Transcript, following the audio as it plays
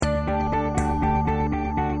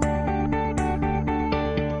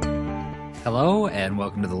Hello, and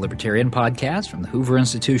welcome to the Libertarian Podcast from the Hoover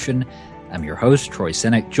Institution. I'm your host, Troy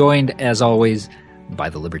Senek, joined, as always, by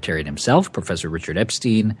the Libertarian himself, Professor Richard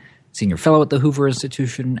Epstein, Senior Fellow at the Hoover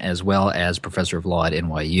Institution, as well as Professor of Law at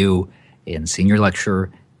NYU and Senior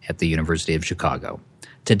Lecturer at the University of Chicago.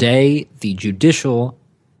 Today, the Judicial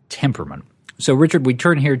Temperament. So, Richard, we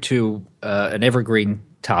turn here to an evergreen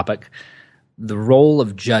topic, the role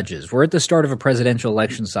of judges. We're at the start of a presidential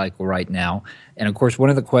election cycle right now, and of course, one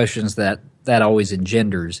of the questions that always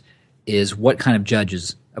engenders is what kind of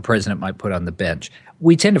judges a president might put on the bench.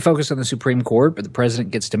 We tend to focus on the Supreme Court, but the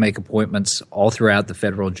president gets to make appointments all throughout the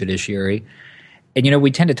federal judiciary. And,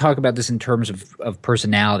 we tend to talk about this in terms of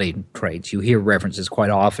personality traits. You hear references quite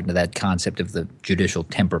often to that concept of the judicial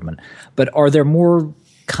temperament. But are there more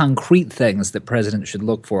concrete things that presidents should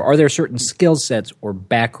look for? Are there certain skill sets or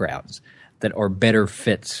backgrounds that are better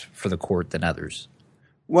fits for the court than others?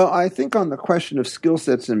 Well, I think on the question of skill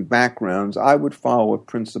sets and backgrounds, I would follow a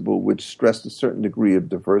principle which stressed a certain degree of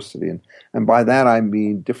diversity. And by that I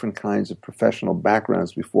mean different kinds of professional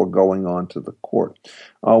backgrounds before going on to the court.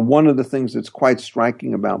 One of the things that's quite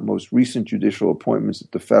striking about most recent judicial appointments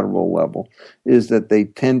at the federal level is that they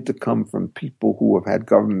tend to come from people who have had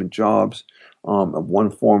government jobs, of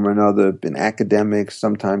one form or another, been academics,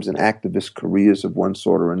 sometimes in activist careers of one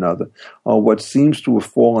sort or another. What seems to have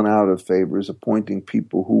fallen out of favor is appointing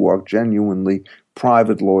people who are genuinely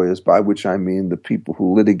private lawyers, by which I mean the people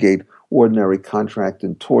who litigate ordinary contract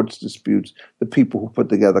and torts disputes, the people who put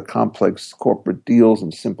together complex corporate deals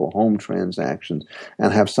and simple home transactions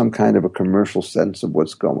and have some kind of a commercial sense of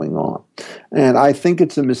what's going on. And I think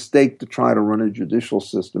it's a mistake to try to run a judicial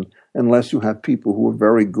system unless you have people who are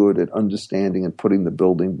very good at understanding and putting the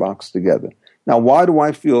building blocks together. Now, why do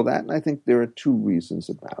I feel that? And I think there are two reasons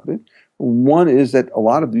about it. One is that a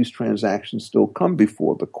lot of these transactions still come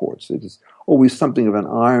before the courts. It is always something of an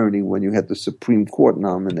irony when you had the Supreme Court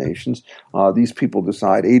nominations. These people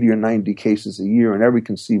decide 80 or 90 cases a year in every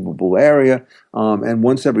conceivable area, and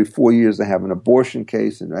once every 4 years they have an abortion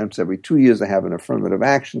case, and once every 2 years they have an affirmative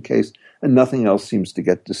action case, and nothing else seems to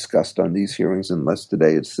get discussed on these hearings unless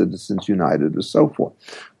today it's Citizens United or so forth.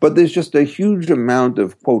 But there's just a huge amount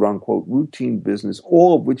of quote-unquote routine business,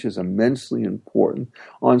 all of which is immensely important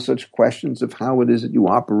on such questions of how it is that you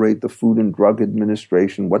operate the Food and Drug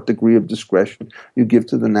Administration, what degree of discretion you give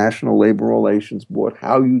to the National Labor Relations Board,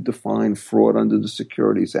 how you define fraud under the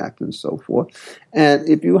Securities Act, and so forth. And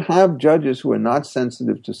if you have judges who are not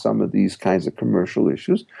sensitive to some of these kinds of commercial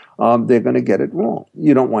issues, they're going to get it wrong.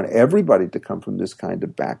 You don't want everybody to come from this kind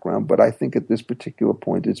of background, but I think at this particular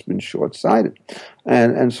point it's been short-sighted.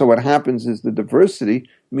 And so what happens is the diversity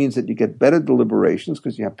means that you get better deliberations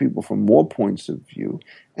because you have people from more points of view,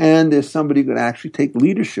 and there's somebody who can actually take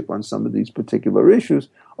leadership on some of these particular issues.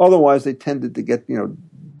 Otherwise, they tended to get,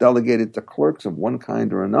 delegated to clerks of one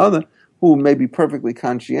kind or another who may be perfectly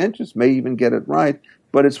conscientious, may even get it right.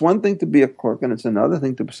 But it's one thing to be a clerk, and it's another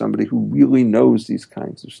thing to be somebody who really knows these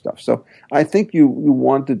kinds of stuff. So I think you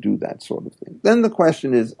want to do that sort of thing. Then the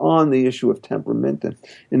question is on the issue of temperament, and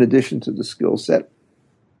in addition to the skill set,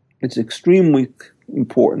 it's extremely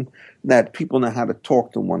important that people know how to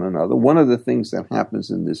talk to one another. One of the things that happens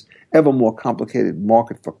in this ever more complicated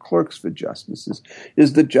market for clerks for justices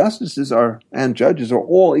is the justices and judges are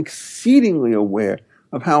all exceedingly aware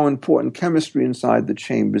of how important chemistry inside the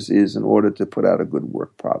chambers is in order to put out a good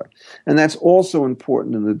work product. And that's also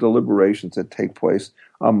important in the deliberations that take place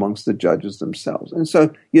amongst the judges themselves. And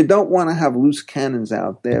so you don't want to have loose cannons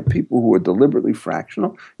out there, people who are deliberately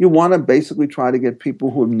fractional. You want to basically try to get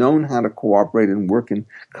people who have known how to cooperate and work in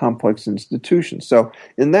complex institutions. So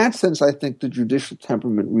in that sense, I think the judicial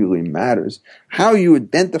temperament really matters. How you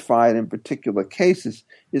identify it in particular cases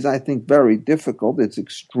is, I think, very difficult. It's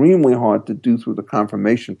extremely hard to do through the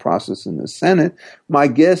confirmation process in the Senate. My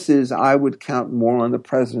guess is I would count more on the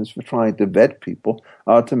presidents for trying to vet people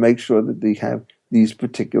to make sure that they have these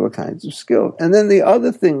particular kinds of skills. And then the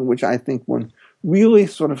other thing, which I think one really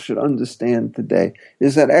sort of should understand today,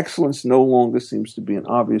 is that excellence no longer seems to be an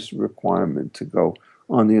obvious requirement to go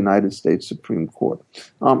on the United States Supreme Court.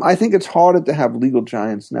 I think it's harder to have legal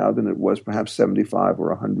giants now than it was perhaps 75 or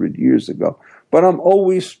 100 years ago. But I'm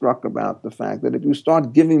always struck about the fact that if you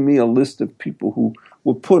start giving me a list of people who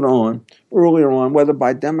were put on earlier on, whether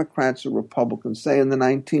by Democrats or Republicans, say in the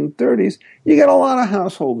 1930s, you get a lot of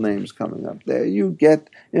household names coming up there. You get,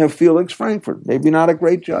 Felix Frankfurt, maybe not a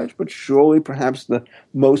great judge, but surely perhaps the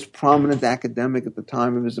most prominent academic at the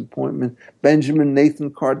time of his appointment. Benjamin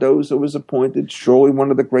Nathan Cardozo was appointed, surely one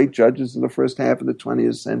of the great judges of the first half of the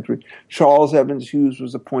 20th century. Charles Evans Hughes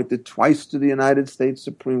was appointed twice to the United States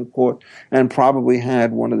Supreme Court, and probably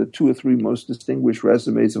had one of the 2 or 3 most distinguished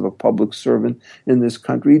resumes of a public servant in this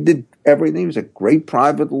country. He did everything. He was a great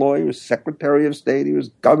private lawyer. He was Secretary of State. He was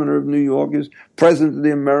governor of New York. He was president of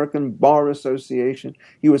the American Bar Association.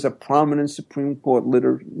 He was a prominent Supreme Court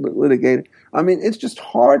litigator. I mean, it's just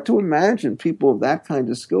hard to imagine people of that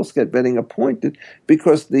kind of skill set getting appointed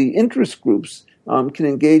because the interest groups can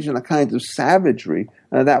engage in a kind of savagery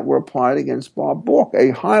that were applied against Bob Bork, a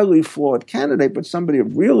highly flawed candidate, but somebody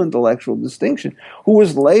of real intellectual distinction, who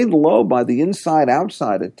was laid low by the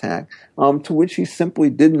inside-outside attack, to which he simply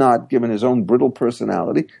did not, given his own brittle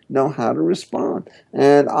personality, know how to respond.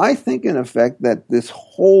 And I think, in effect, that this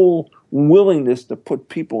whole willingness to put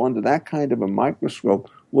people under that kind of a microscope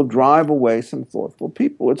will drive away some thoughtful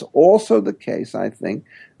people. It's also the case, I think,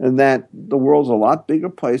 that the world's a lot bigger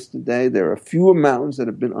place today. There are fewer mountains that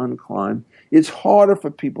have been unclimbed. It's harder for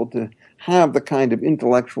people to have the kind of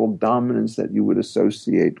intellectual dominance that you would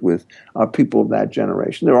associate with people of that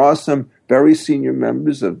generation. There are some very senior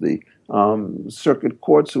members of the circuit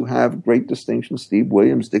courts who have great distinction: Steve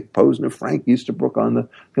Williams, Dick Posner, Frank Easterbrook on the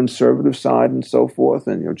conservative side, and so forth,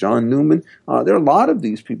 and John Newman. There are a lot of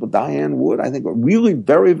these people. Diane Wood, I think, are really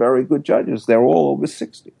very, very good judges. They're all over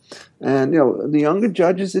 60. And the younger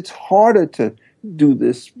judges, it's harder to do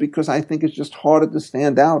this because I think it's just harder to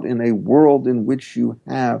stand out in a world in which you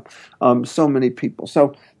have so many people.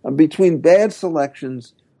 So between bad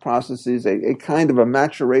selections processes, a kind of a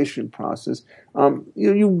maturation process,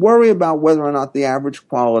 you worry about whether or not the average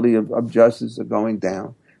quality of justices are going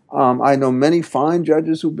down. I know many fine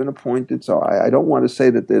judges who've been appointed, so I don't want to say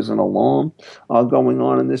that there's an alarm going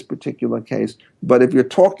on in this particular case. But if you're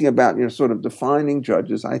talking about sort of defining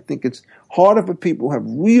judges, I think it's harder for people who have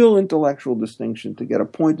real intellectual distinction to get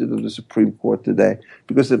appointed to the Supreme Court today,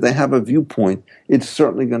 because if they have a viewpoint, it's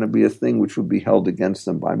certainly going to be a thing which would be held against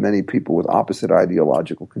them by many people with opposite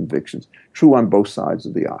ideological convictions, true on both sides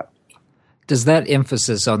of the aisle. Does that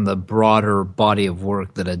emphasis on the broader body of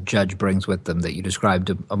work that a judge brings with them that you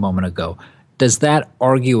described a moment ago, does that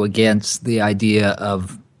argue against the idea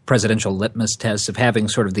of presidential litmus tests, of having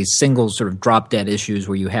sort of these single sort of drop-dead issues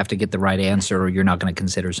where you have to get the right answer or you're not going to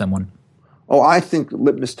consider someone? Oh, I think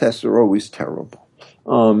litmus tests are always terrible,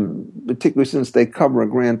 particularly since they cover a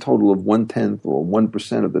grand total of 1/10 or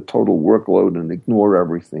 1% of the total workload and ignore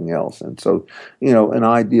everything else. And so, an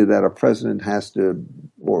idea that a president has to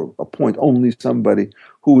or appoint only somebody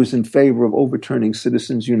who is in favor of overturning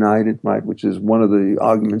Citizens United, right, which is one of the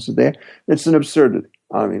arguments there, it's an absurdity.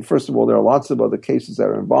 I mean, first of all, there are lots of other cases that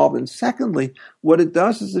are involved. And secondly, what it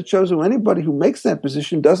does is it shows that anybody who makes that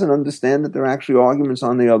position doesn't understand that there are actually arguments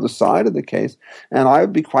on the other side of the case. And I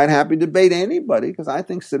would be quite happy to debate anybody, because I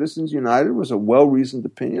think Citizens United was a well-reasoned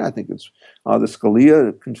opinion. I think it's the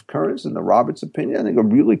Scalia concurrence and the Roberts opinion, I think, are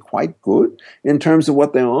really quite good in terms of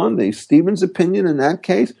what they're on. The Stevens opinion in that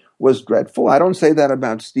case was dreadful. I don't say that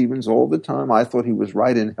about Stevens all the time. I thought he was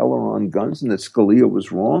right in Heller on guns and that Scalia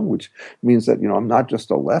was wrong, which means that, I'm not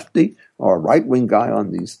just a lefty or a right-wing guy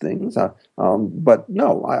on these things. But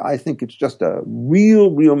no, I think it's just a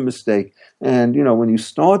real mistake. And, when you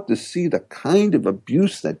start to see the kind of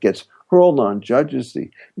abuse that gets hurled on judges,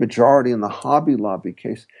 the majority in the Hobby Lobby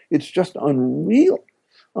case, it's just unreal.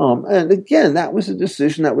 And again, that was a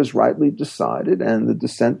decision that was rightly decided, and the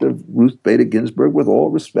dissent of Ruth Bader Ginsburg, with all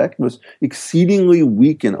respect, was exceedingly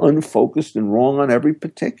weak and unfocused and wrong on every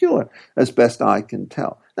particular, as best I can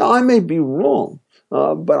tell. Now, I may be wrong,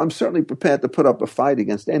 but I'm certainly prepared to put up a fight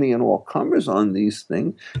against any and all comers on these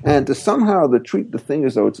things, and to somehow treat the thing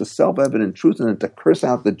as though it's a self-evident truth and then to curse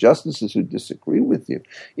out the justices who disagree with you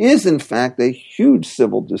is, in fact, a huge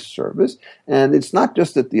civil disservice. And it's not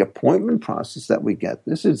just at the appointment process that we get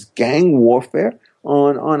this. It's gang warfare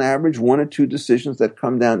on average, 1 or 2 decisions that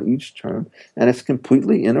come down each term, and it's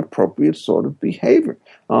completely inappropriate sort of behavior.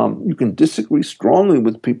 You can disagree strongly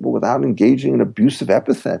with people without engaging in abusive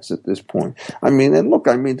epithets at this point.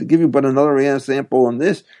 To give you but another example on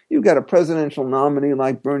this, you've got a presidential nominee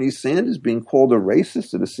like Bernie Sanders being called a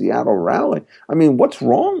racist at a Seattle rally. What's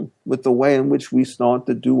wrong with the way in which we start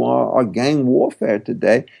to do our gang warfare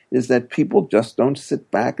today is that people just don't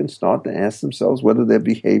sit back and start to ask themselves whether their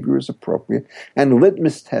behavior is appropriate. And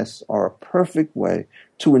litmus tests are a perfect way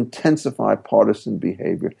to intensify partisan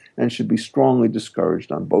behavior and should be strongly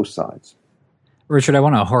discouraged on both sides. Richard, I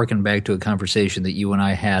want to harken back to a conversation that you and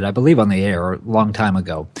I had, I believe on the air a long time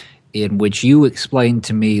ago, in which you explained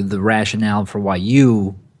to me the rationale for why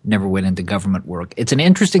you never went into government work. It's an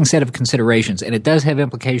interesting set of considerations, and it does have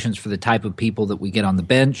implications for the type of people that we get on the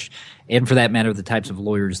bench, and for that matter, the types of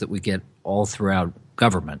lawyers that we get all throughout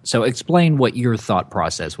government. So explain what your thought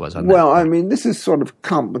process was on that. Well, I mean, this is sort of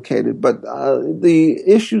complicated, but the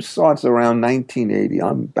issue starts around 1980.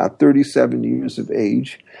 I'm about 37 years of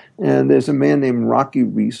age, and there's a man named Rocky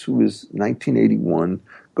Reese who is 1981,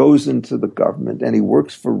 goes into the government, and he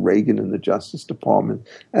works for Reagan in the Justice Department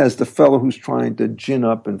as the fellow who's trying to gin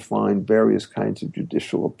up and find various kinds of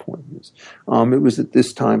judicial appointments. It was at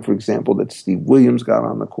this time, for example, that Steve Williams got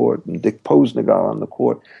on the court and Dick Posner got on the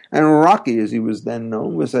court. And Rocky, as he was then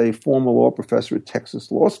known, was a former law professor at Texas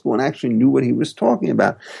Law School and actually knew what he was talking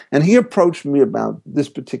about. And he approached me about this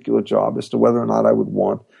particular job as to whether or not I would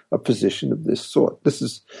want a position of this sort.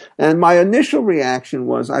 And my initial reaction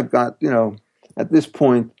was, I've got, at this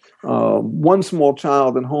point, one small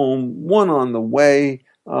child at home, one on the way,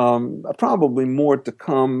 probably more to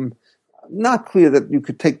come. Not clear that you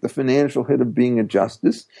could take the financial hit of being a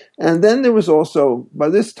justice. And then there was also, by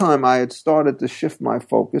this time, I had started to shift my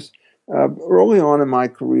focus. Early on in my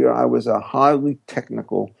career, I was a highly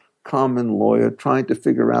technical common lawyer trying to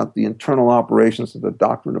figure out the internal operations of the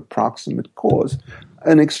doctrine of proximate cause.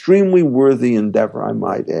 An extremely worthy endeavor, I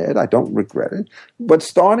might add. I don't regret it. But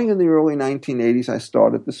starting in the early 1980s, I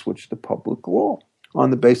started to switch to public law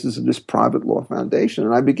on the basis of this private law foundation.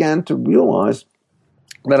 And I began to realize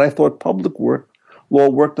that I thought public law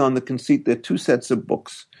worked on the conceit there are two sets of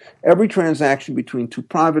books. Every transaction between two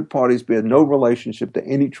private parties bear no relationship to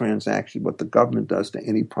any transaction what the government does to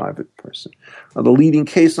any private person. The leading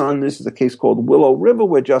case on this is a case called Willow River,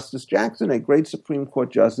 where Justice Jackson, a great Supreme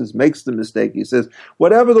Court justice, makes the mistake. He says,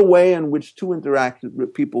 whatever the way in which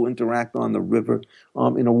people interact on the river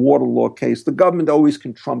in a water law case, the government always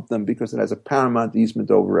can trump them because it has a paramount easement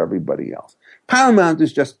over everybody else. Paramount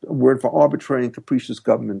is just a word for arbitrary and capricious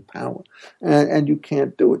government power, and you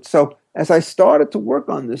can't do it. So as I started to work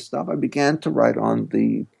on this stuff, I began to write on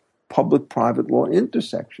the public-private law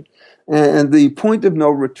intersection. And the point of no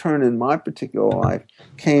return in my particular life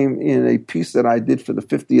came in a piece that I did for the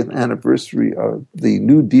 50th anniversary of the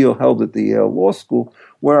New Deal held at the Yale Law School,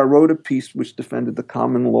 where I wrote a piece which defended the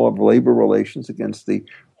common law of labor relations against the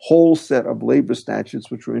whole set of labor statutes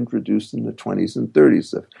which were introduced in the 20s and 30s,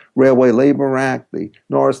 the Railway Labor Act, the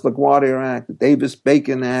Norris-LaGuardia Act, the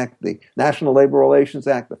Davis-Bacon Act, the National Labor Relations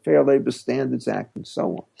Act, the Fair Labor Standards Act, and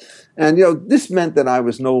so on. And, this meant that I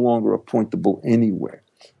was no longer appointable anywhere.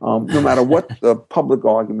 No matter what the public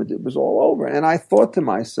argument, it was all over. And I thought to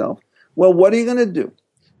myself, well, what are you going to do?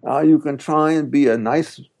 You can try and be a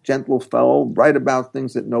nice, gentle fellow, write about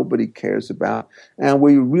things that nobody cares about, and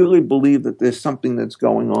where you really believe that there's something that's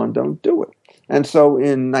going on, don't do it. And so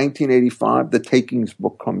in 1985, the Takings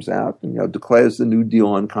book comes out and declares the New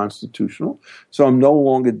Deal unconstitutional. So I'm no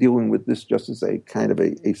longer dealing with this just as a kind of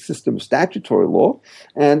a system of statutory law.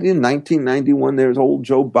 And in 1991, there's old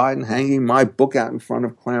Joe Biden hanging my book out in front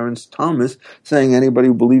of Clarence Thomas, saying anybody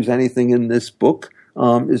who believes anything in this book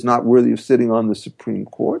is not worthy of sitting on the Supreme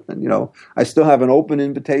Court. And, I still have an open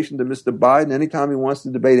invitation to Mr. Biden. Anytime he wants to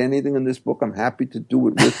debate anything in this book, I'm happy to do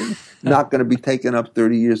it with him. Not going to be taken up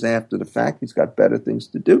 30 years after the fact. He's got better things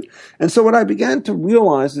to do. And so what I began to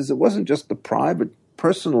realize is it wasn't just the private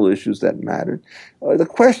personal issues that mattered. The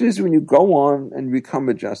question is, when you go on and become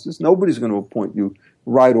a justice, nobody's going to appoint you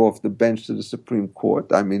right off the bench to the Supreme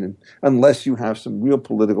Court. I mean, unless you have some real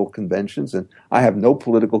political conventions, and I have no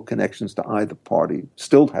political connections to either party,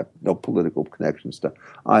 still have no political connections to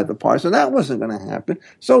either party. So that wasn't going to happen.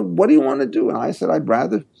 So what do you want to do? And I said, I'd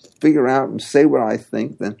rather figure out and say what I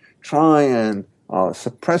think than try and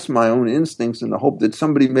suppress my own instincts in the hope that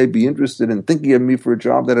somebody may be interested in thinking of me for a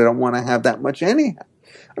job that I don't want to have that much anyhow.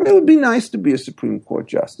 I mean, it would be nice to be a Supreme Court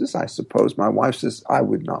justice, I suppose. My wife says, I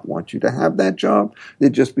would not want you to have that job.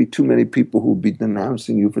 There'd just be too many people who would be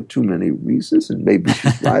denouncing you for too many reasons, and maybe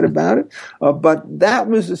she's right about it. But that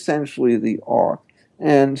was essentially the arc.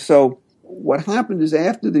 And so what happened is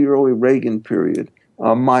after the early Reagan period,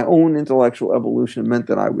 my own intellectual evolution meant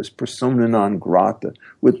that I was persona non grata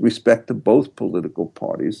with respect to both political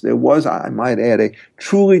parties. There was, I might add, a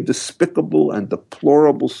truly despicable and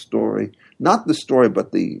deplorable story, not the story,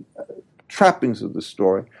 but the trappings of the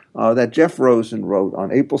story, that Jeff Rosen wrote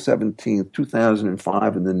on April 17th,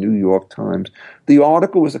 2005 in the New York Times. The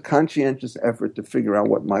article was a conscientious effort to figure out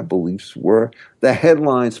what my beliefs were. The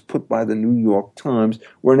headlines put by the New York Times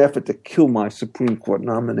were an effort to kill my Supreme Court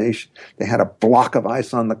nomination. They had a block of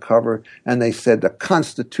ice on the cover, and they said the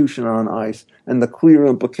Constitution on ice. And the clear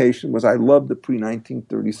implication was I loved the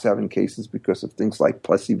pre-1937 cases because of things like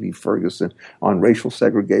Plessy v. Ferguson on racial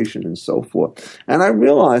segregation and so forth. And I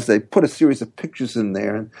realized they put a series of pictures in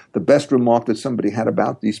there, and the best remark that somebody had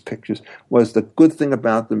about these pictures was the good thing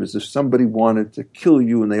about them is if somebody wanted to kill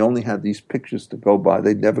you and they only had these pictures to go by,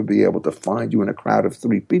 they'd never be able to find you in a crowd of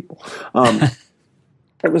 3 people.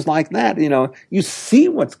 It was like that, You see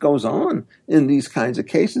what goes on in these kinds of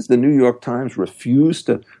cases. The New York Times refused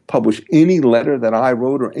to publish any letter that I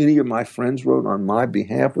wrote or any of my friends wrote on my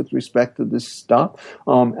behalf with respect to this stuff,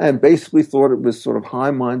 and basically thought it was sort of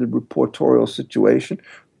high-minded reportorial situation.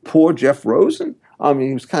 Poor Jeff Rosen.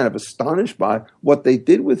 He was kind of astonished by what they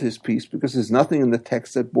did with his piece because there's nothing in the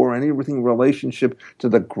text that bore anything relationship to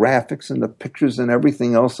the graphics and the pictures and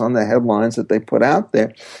everything else on the headlines that they put out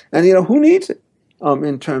there. And, who needs it?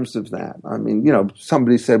 In terms of that.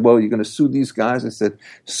 Somebody said, well, you're going to sue these guys. I said,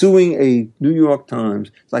 suing a New York Times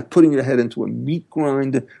is like putting your head into a meat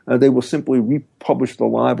grinder. They will simply republish the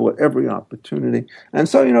libel at every opportunity. And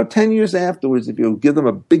so, 10 years afterwards, if you give them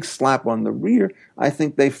a big slap on the rear, I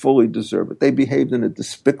think they fully deserve it. They behaved in a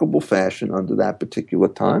despicable fashion under that particular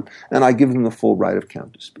time, and I give them the full right of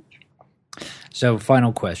counter-speech. So,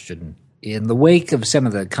 final question. In the wake of some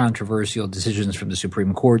of the controversial decisions from the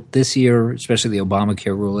Supreme Court this year, especially the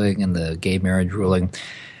Obamacare ruling and the gay marriage ruling,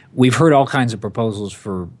 we've heard all kinds of proposals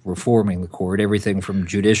for reforming the court, everything from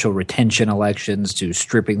judicial retention elections to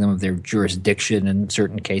stripping them of their jurisdiction in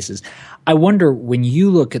certain cases. I wonder, when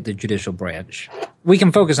you look at the judicial branch, we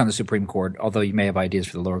can focus on the Supreme Court, although you may have ideas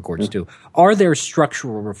for the lower courts too. Are there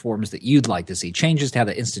structural reforms that you'd like to see, changes to how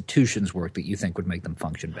the institutions work that you think would make them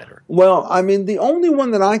function better? Well, the only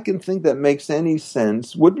one that I can think that makes any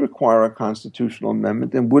sense would require a constitutional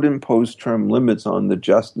amendment and would impose term limits on the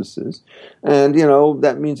justices. And,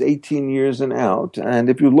 that means 18 years and out. And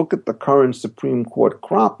if you look at the current Supreme Court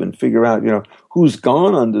crop and figure out, who's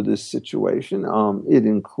gone under this situation, it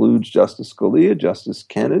includes Justice Scalia, Justice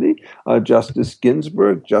Kennedy, Justice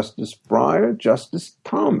Ginsburg, Justice Breyer, Justice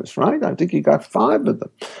Thomas, right? I think you got 5 of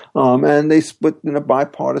them. And they split in a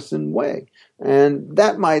bipartisan way. And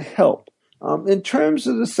that might help. In terms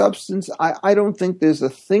of the substance, I don't think there's a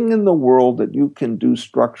thing in the world that you can do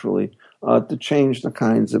structurally to change the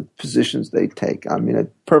kinds of positions they take. It's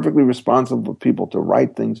perfectly responsible for people to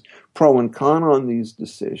write things pro and con on these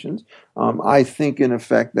decisions. I think, in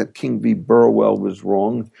effect, that King v. Burwell was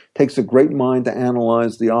wrong. It takes a great mind to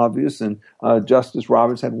analyze the obvious, and Justice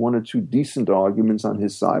Roberts had 1 or 2 decent arguments on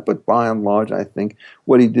his side, but by and large, I think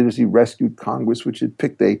what he did is he rescued Congress, which had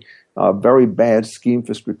picked a very bad scheme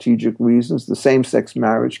for strategic reasons. The same-sex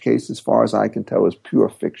marriage case, as far as I can tell, is pure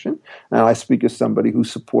fiction. And I speak as somebody who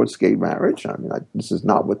supports gay marriage. This is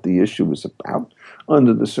not what the issue is about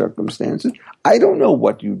under the circumstances. I don't know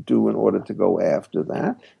what you do in order to go after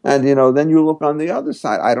that. And, then you look on the other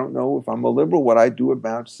side. I don't know, if I'm a liberal, what I do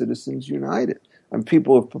about Citizens United. And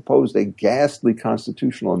people have proposed a ghastly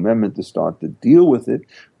constitutional amendment to start to deal with it.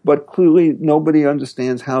 But clearly, nobody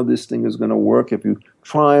understands how this thing is going to work if you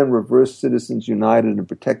try and reverse Citizens United and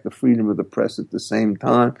protect the freedom of the press at the same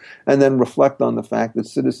time, and then reflect on the fact that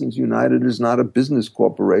Citizens United is not a business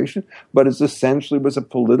corporation, but it's essentially was a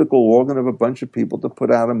political organ of a bunch of people to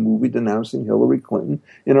put out a movie denouncing Hillary Clinton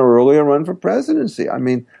in her earlier run for presidency.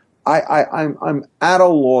 I'm at a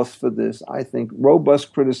loss for this. I think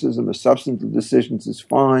robust criticism of substantive decisions is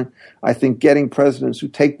fine. I think getting presidents who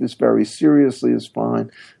take this very seriously is fine.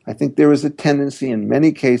 I think there is a tendency in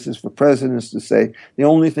many cases for presidents to say, the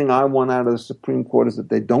only thing I want out of the Supreme Court is that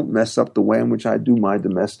they don't mess up the way in which I do my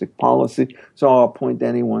domestic policy, so I'll appoint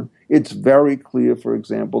anyone. It's very clear, for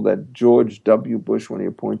example, that George W. Bush, when he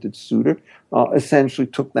appointed Souter, essentially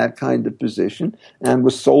took that kind of position and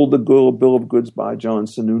was sold the bill of goods by John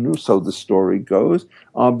Sununu, so the story goes,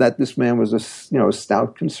 that this man was a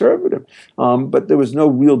stout conservative. But there was no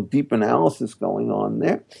real deep analysis going on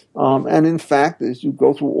there. And in fact, as you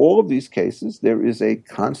go through all of these cases, there is a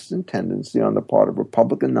constant tendency on the part of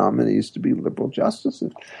Republican nominees to be liberal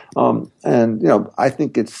justices. I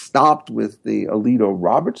think it stopped with the Alito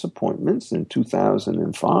Roberts appointments in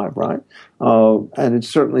 2005, right? And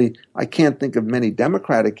it's certainly, I can't think of many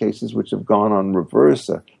Democratic cases which have gone on reverse.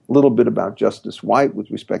 A little bit about Justice White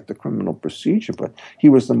with respect to criminal procedure, but he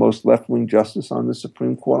was the most left-wing justice on the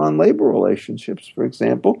Supreme Court on labor relationships, for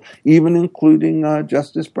example, even including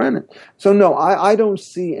Justice Brennan. So no, I don't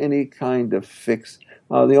see any kind of fix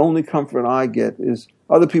The only comfort I get is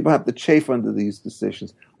other people have to chafe under these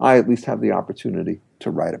decisions. I at least have the opportunity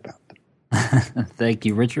to write about them. Thank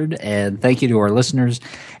you, Richard, and thank you to our listeners.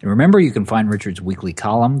 And remember, you can find Richard's weekly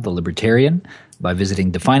column, The Libertarian, by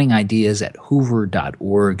visiting Defining Ideas at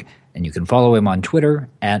hoover.org, and you can follow him on Twitter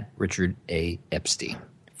at Richard A. Epstein.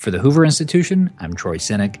 For the Hoover Institution, I'm Troy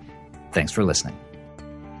Sinek. Thanks for listening.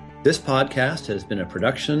 This podcast has been a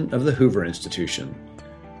production of the Hoover Institution.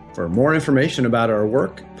 For more information about our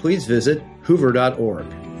work, please visit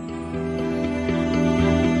hoover.org.